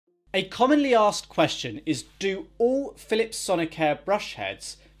A commonly asked question is, do all Philips Sonicare brush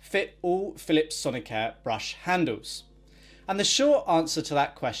heads fit all Philips Sonicare brush handles? And the short answer to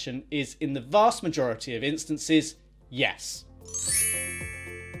that question is, in the vast majority of instances, yes.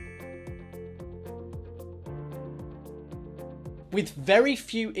 With very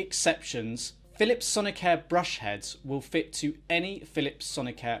few exceptions, Philips Sonicare brush heads will fit to any Philips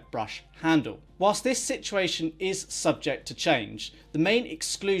Sonicare brush handle. Whilst this situation is subject to change, the main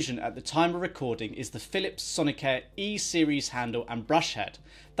exclusion at the time of recording is the Philips Sonicare E-series handle and brush head.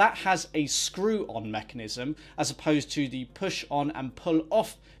 That has a screw-on mechanism as opposed to the push-on and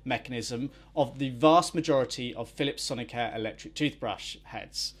pull-off mechanism of the vast majority of Philips Sonicare electric toothbrush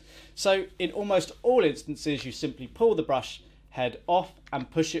heads. So in almost all instances, you simply pull the brush head off and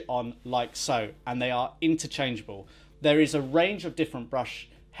push it on like so, and they are interchangeable. There is a range of different brush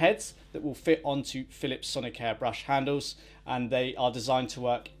heads that will fit onto Philips Sonicare brush handles, and they are designed to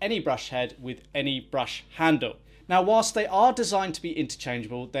work any brush head with any brush handle. Now, whilst they are designed to be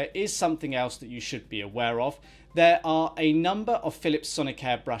interchangeable, there is something else that you should be aware of. There are a number of Philips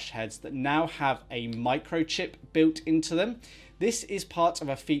Sonicare brush heads that now have a microchip built into them. This is part of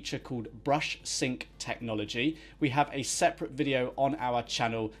a feature called brush sync technology. We have a separate video on our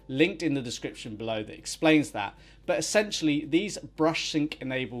channel linked in the description below that explains that. But essentially, these brush sync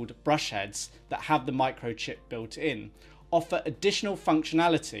enabled brush heads that have the microchip built in offer additional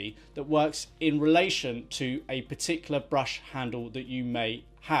functionality that works in relation to a particular brush handle that you may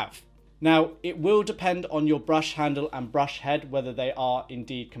have. Now, it will depend on your brush handle and brush head whether they are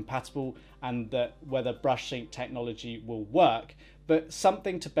indeed compatible and whether brush sync technology will work. But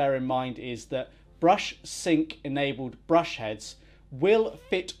something to bear in mind is that brush sync enabled brush heads will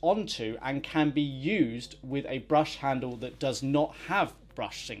fit onto and can be used with a brush handle that does not have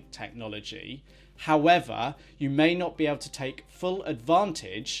brush sync technology. However, you may not be able to take full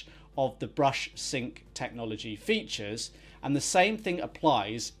advantage of the brush sync technology features, and the same thing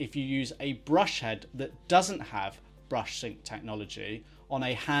applies if you use a brush head that doesn't have brush sync technology on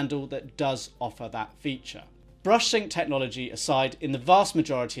a handle that does offer that feature. Brush sync technology aside, in the vast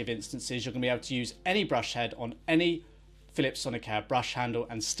majority of instances you're going to be able to use any brush head on any Philips Sonicare brush handle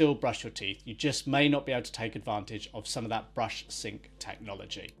and still brush your teeth. You just may not be able to take advantage of some of that brush sync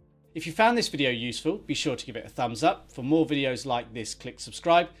technology. If you found this video useful, be sure to give it a thumbs up. For more videos like this, click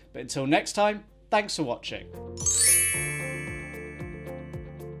subscribe. But until next time, thanks for watching.